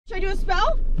Should I do a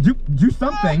spell? Do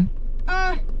something.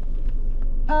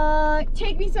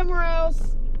 Take me somewhere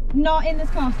else. Not in this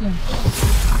costume.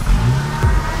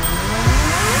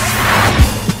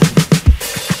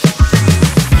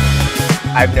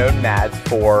 I've known Mads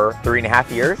for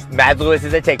 3.5 years. Mads Lewis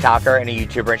is a TikToker and a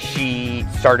YouTuber. She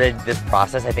started this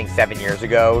process, I think, 7 years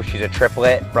ago. She's a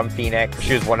triplet from Phoenix.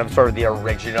 She was one of sort of the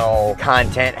original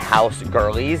content house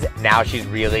girlies. Now she's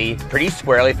really pretty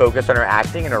squarely focused on her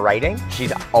acting and her writing.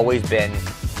 She's always been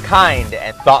kind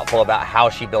and thoughtful about how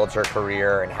she builds her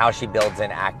career and how she builds in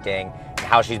acting,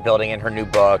 how she's building in her new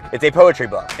book. It's a poetry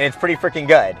book, and it's pretty freaking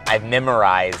good. I've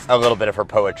memorized a little bit of her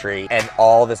poetry, and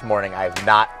all this morning I've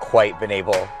not quite been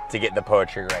able to get the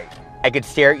poetry right. I could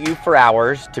stare at you for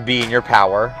hours to be in your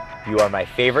power. You are my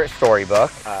favorite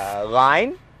storybook.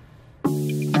 Line.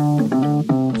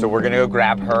 So we're gonna go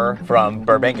grab her from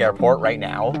Burbank Airport right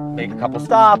now, make a couple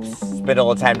stops, spend a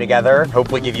little time together,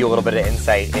 hopefully give you a little bit of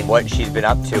insight in what she's been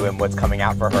up to and what's coming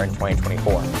out for her in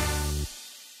 2024.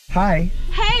 Hi.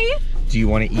 Hey! Do you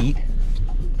want to eat?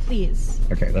 Please.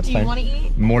 Okay, that's fine. Do you want to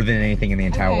eat? More than anything in the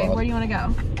entire world. Where do you want to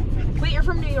go? Wait, you're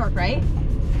from New York, right?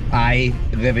 I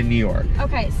live in New York.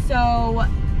 Okay, so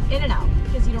In-N-Out,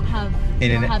 because you don't have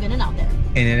In-N-Out there.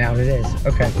 In-N-Out it is.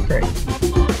 Okay, great.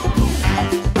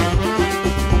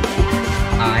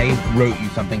 I wrote you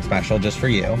something special just for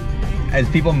you. As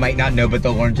people might not know, but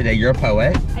they'll learn today, you're a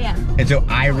poet. I am. And so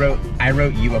I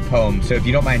wrote you a poem. So if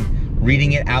you don't mind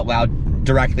reading it out loud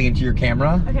directly into your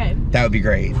camera, okay, that would be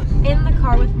great. In the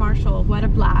car with Marshall, what a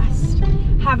blast.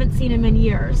 Haven't seen him in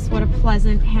years. What a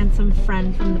pleasant, handsome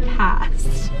friend from the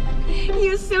past. He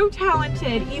is so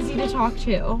talented, easy to talk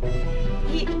to.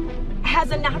 He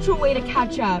has a natural way to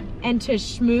catch up and to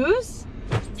schmooze.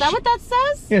 Is that what that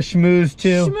says? Yeah, schmooze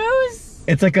too. Schmooze.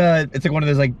 It's like one of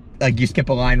those like you skip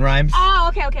a line rhymes.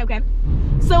 Oh, okay.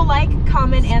 So like,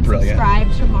 comment, and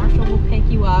subscribe to Marshall will pick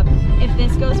you up. If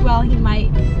this goes well, he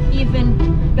might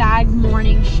even bag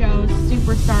morning shows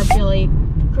superstar Billy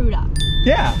Crudup.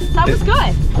 Yeah. That was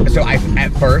good. So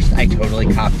at first I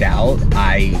totally copped out.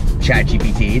 I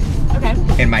ChatGPT'd. Okay.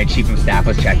 And my chief of staff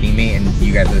was checking me, and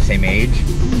you guys are the same age.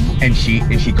 And she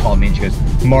called me and she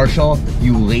goes, Marshall,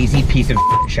 you lazy piece of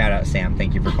shit. Shout out Sam,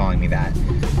 thank you for calling me that.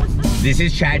 This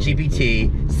is ChatGPT.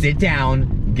 Sit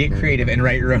down, get creative, and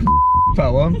write your own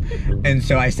poem. And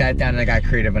so I sat down and I got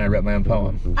creative and I wrote my own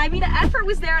poem. I mean, the effort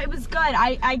was there. It was good.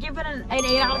 I give it an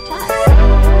 8 out of 10.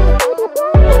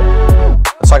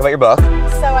 Let's talk about your book.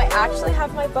 So I actually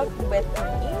have my book with me.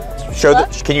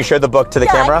 Can you show the book to the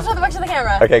camera? Yeah, I can show the book to the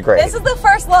camera. Okay, great. This is the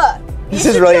first look. This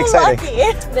is really exciting.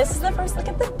 This is the first look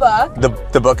at the book.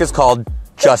 The book is called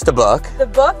Just a Book. The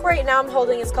book right now I'm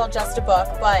holding is called Just a Book,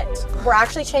 but we're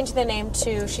actually changing the name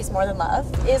to She's More Than Love.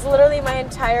 It's literally my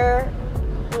entire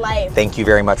life. Thank you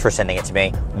very much for sending it to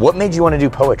me. What made you want to do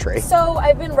poetry? So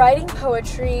I've been writing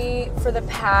poetry for the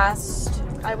past,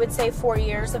 I would say, 4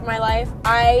 years of my life.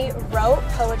 I wrote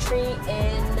poetry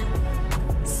in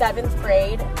 7th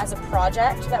grade as a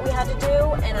project that we had to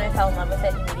do, and I fell in love with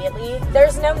it immediately.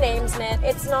 There's no names in it.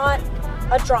 It's not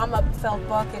a drama-filled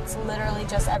book. It's literally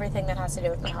just everything that has to do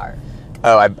with my heart.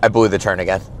 Oh, I blew the turn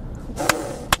again.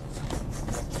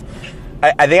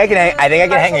 I think I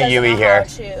can hang a Yui here.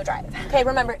 To drive. Okay,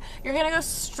 remember, you're gonna go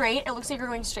straight. It looks like you're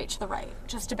going straight to the right,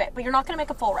 just a bit, but you're not gonna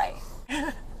make a full right.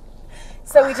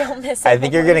 So we don't miss it. I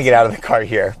think you're gonna get out of the car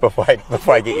here before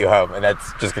I get you home, and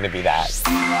that's just gonna be that.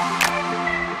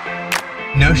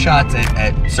 No shots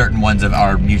at certain ones of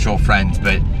our mutual friends,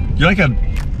 but you're like a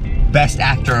best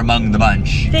actor among the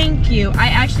bunch. Thank you. I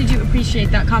actually do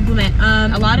appreciate that compliment.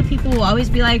 A lot of people will always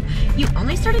be like, you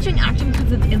only started doing acting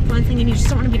because of influencing and you just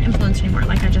don't want to be an influencer anymore,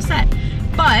 like I just said.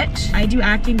 But I do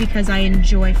acting because I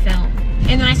enjoy film.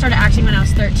 And then I started acting when I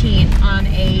was 13 on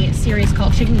a series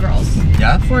called Chicken Girls.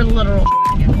 Yeah? For literal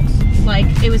giggles. Like,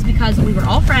 it was because we were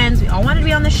all friends, we all wanted to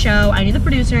be on the show, I knew the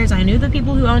producers, I knew the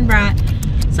people who owned Brat,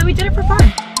 so we did it for fun.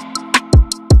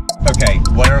 Okay,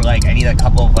 what are like, I need a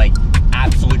couple of like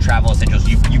absolute travel essentials.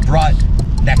 You brought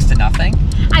next to nothing?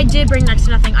 I did bring next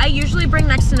to nothing. I usually bring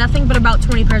next to nothing but about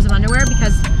 20 pairs of underwear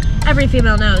because every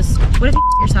female knows, what if you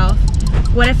yourself?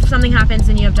 What if something happens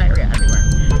and you have diarrhea everywhere?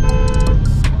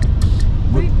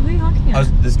 What are you honking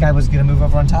at? This guy was gonna move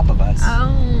over on top of us.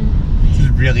 Oh. This is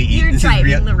really You're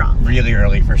driving the wrong way. Really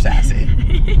early for sassy.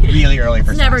 Really early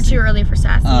for it's sassy. Never too early for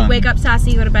sassy. Wake up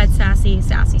sassy, go to bed sassy,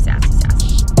 sassy, sassy,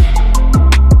 sassy.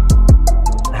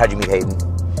 How'd you meet Hayden?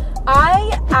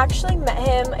 I actually met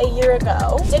him a year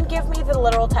ago. Didn't give me the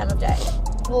literal time of day.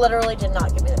 Literally did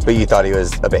not give me the time. But you thought he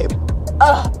was a babe?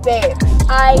 Ugh, babe.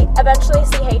 I eventually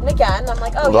see Hayden again. I'm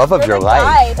like, oh, love of your the life.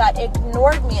 guy that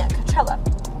ignored me at Coachella.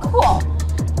 Cool.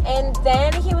 And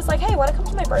then he was like, hey, want to come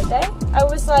to my birthday? I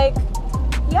was like,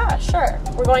 yeah, sure.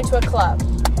 We're going to a club.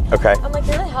 Okay. I'm like,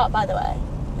 you're really hot, by the way.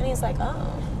 And he's like,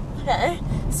 oh, okay.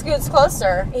 Scoots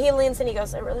closer. He leans in, he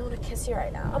goes, I really want to kiss you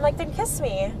right now. I'm like, then kiss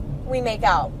me. We make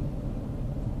out.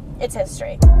 It's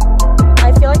history.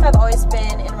 I feel like I've always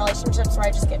been in relationships where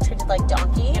I just get treated like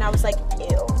donkey. And I was like,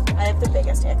 ew, I have the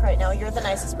biggest ick right now. You're the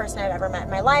nicest person I've ever met in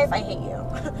my life. I hate you.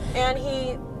 And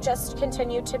he just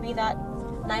continued to be that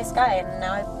nice guy. And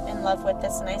now I'm in love with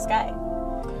this nice guy.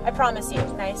 I promise you,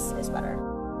 nice is better.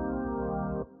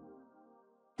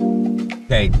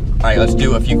 Okay, all right, let's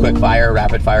do a few quick fire,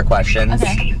 rapid fire questions.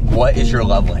 Okay. What is your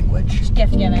love language?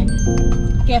 Gift giving.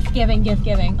 Gift giving, gift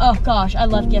giving. Oh gosh, I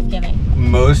love gift giving.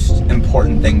 Most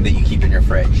important thing that you keep in your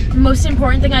fridge? Most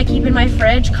important thing I keep in my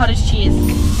fridge, cottage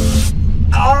cheese.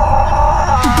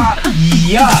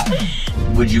 Yeah!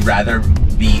 Would you rather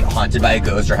be haunted by a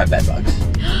ghost or have bed bugs?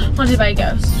 Haunted by a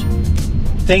ghost.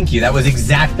 Thank you, that was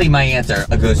exactly my answer.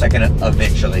 A ghost I can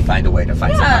eventually find a way to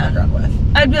find some common ground with.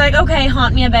 I'd be like, okay,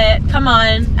 haunt me a bit. Come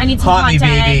on, I need some Haunt me,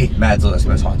 content. baby. Mads Lewis,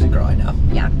 most haunted girl I know.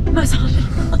 Yeah, most haunted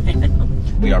girl I know.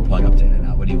 We are pulling up to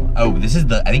In-N-Out. What do you want? Oh, this is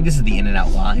the, I think this is the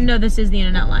In-N-Out line. No, this is the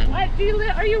In-N-Out line.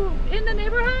 Are you in the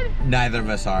neighborhood? Neither of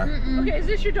us are. Okay, is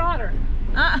this your daughter?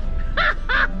 I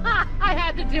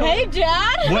had to do Hey, it.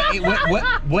 Dad.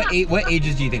 What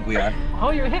ages do you think we are? Oh,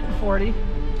 you're hitting 40.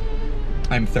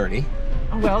 I'm 30.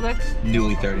 Oh, well, that's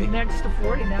Newly 30. next to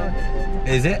 40 now.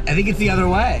 Is it? I think it's the other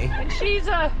way. And she's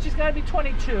got to be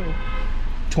 22.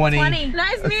 20. 20.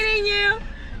 Nice meeting you.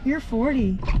 You're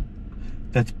 40.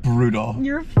 That's brutal.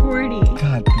 You're 40.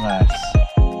 God bless.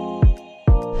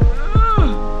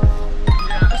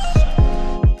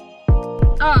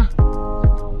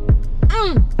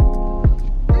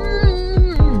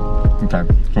 Okay,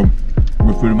 so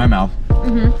with food in my mouth.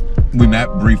 We met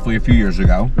briefly a few years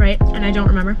ago. Right, and I don't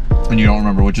remember. And you don't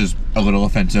remember, which is a little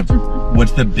offensive.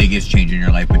 What's the biggest change in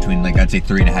your life between, like, I'd say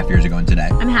 3.5 years ago and today?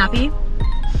 I'm happy.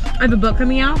 I have a book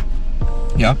coming out.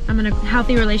 Yeah. I'm in a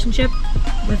healthy relationship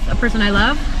with a person I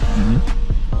love.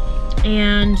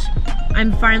 And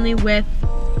I'm finally with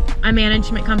a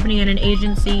management company and an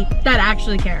agency that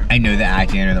actually care. I know that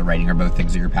acting and the writing are both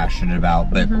things that you're passionate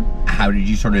about, but how did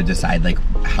you sort of decide, like,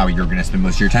 how you're going to spend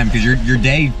most of your time? Because your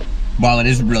day, while it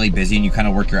is really busy and you kind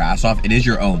of work your ass off, it is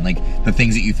your own. Like, the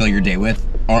things that you fill your day with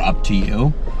are up to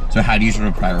you. So how do you sort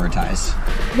of prioritize?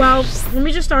 Well, let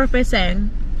me just start off by saying,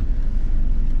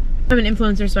 I'm an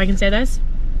influencer, so I can say this.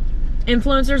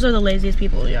 Influencers are the laziest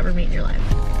people you ever meet in your life.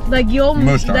 Like,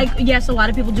 Most are. like, yes, a lot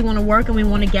of people do want to work and we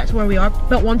want to get to where we are,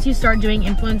 but once you start doing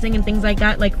influencing and things like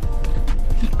that, like,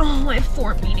 oh, I have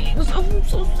 4 meetings. Oh, I'm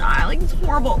so sad. Like, it's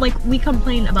horrible. Like, we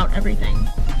complain about everything.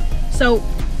 So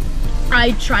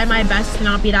I try my best to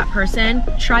not be that person.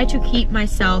 Try to keep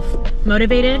myself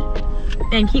motivated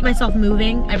and keep myself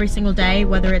moving every single day,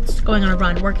 whether it's going on a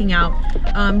run, working out,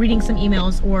 reading some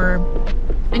emails, or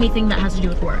anything that has to do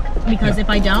with work. Because if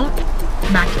I don't,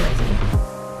 back to lazy.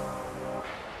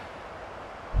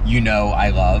 You know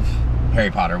I love Harry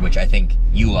Potter, which I think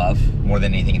you love more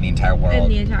than anything in the entire world. In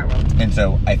the entire world. And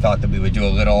so I thought that we would do a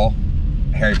little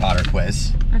Harry Potter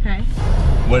quiz. Okay.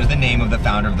 What is the name of the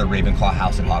founder of the Ravenclaw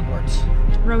house at Hogwarts?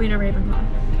 Rowena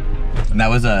Ravenclaw. And that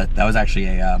was actually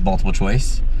a multiple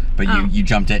choice, but you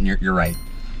jumped it and you're right.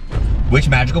 Which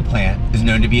magical plant is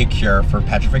known to be a cure for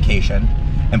petrification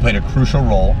and played a crucial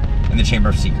role in the Chamber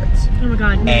of Secrets? Oh my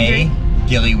god, A, Mandrake.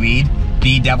 gillyweed,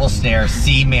 B, devil's snare,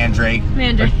 C, mandrake.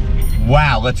 Mandrake.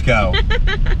 Wow, let's go.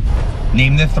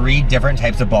 Name the 3 different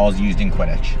types of balls used in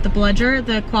Quidditch. The bludger,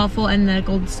 the quaffle, and the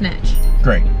gold snitch.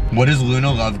 Great. What is Luna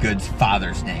Lovegood's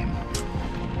father's name?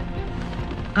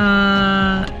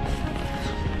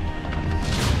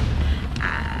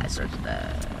 Starts with the...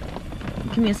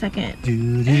 Give me a second.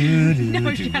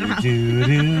 No, shut up.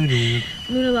 Luna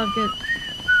Lovegood.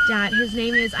 Dad, his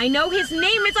name is... I know his name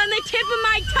is on the tip of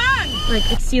my tongue! Like,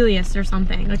 Exilius or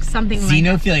something. Like, something like that.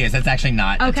 Xenophilius. That's actually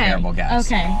not a terrible guess.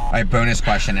 Okay. All right, bonus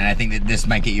question, and I think that this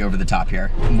might get you over the top here.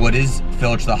 What is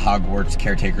Filch the Hogwarts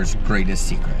caretaker's greatest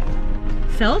secret?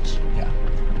 Filch? Yeah.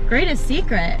 Greatest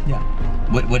secret? Yeah.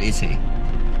 What is he?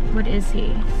 What is he?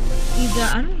 He's a...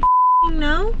 I don't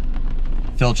know.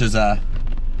 Filch is a...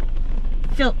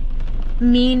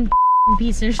 Mean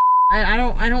piece of shit. I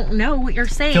don't know what you're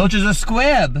saying. Filch is a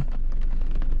squib.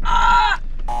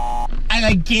 And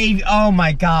I gave... Oh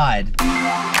my god.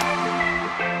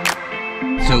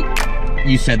 So,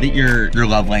 you said that your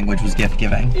love language was gift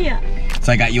giving. Yeah.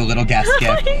 So I got you a little guest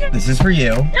gift. This is for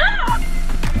you.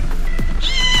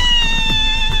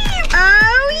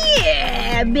 Oh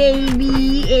yeah,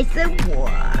 baby, it's a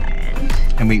one.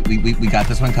 And we got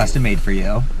this one custom made for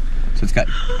you. So it's got...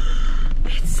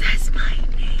 It's so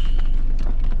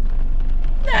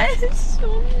is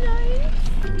so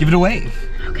nice. Give it a wave.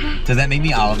 Okay. Does that make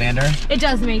me Ollivander? It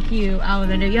does make you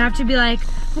Ollivander. You have to be like,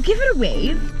 well, give it a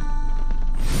wave.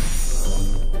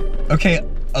 Okay,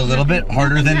 a little bit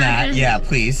harder than that. Yeah,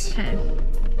 please. Okay.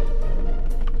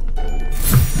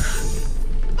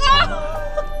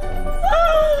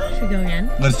 Should we go again?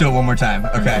 Let's do it one more time.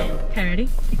 Okay. Okay, ready?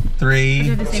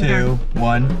 3, 2,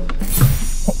 1.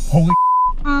 Holy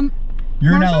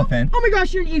you're Marshall? an elephant. Oh my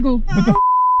gosh, you're an eagle. What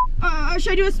the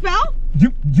should I do a spell?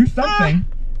 do something.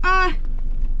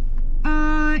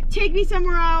 Take me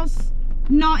somewhere else,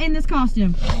 not in this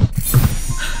costume.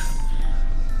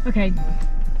 Okay.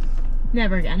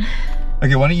 Never again.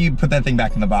 Okay, why don't you put that thing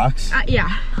back in the box? Yeah,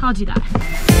 I'll do that.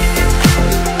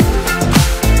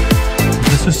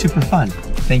 This was super fun.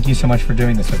 Thank you so much for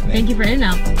doing this with me. Thank you for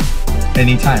In-N-Out.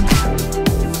 Anytime.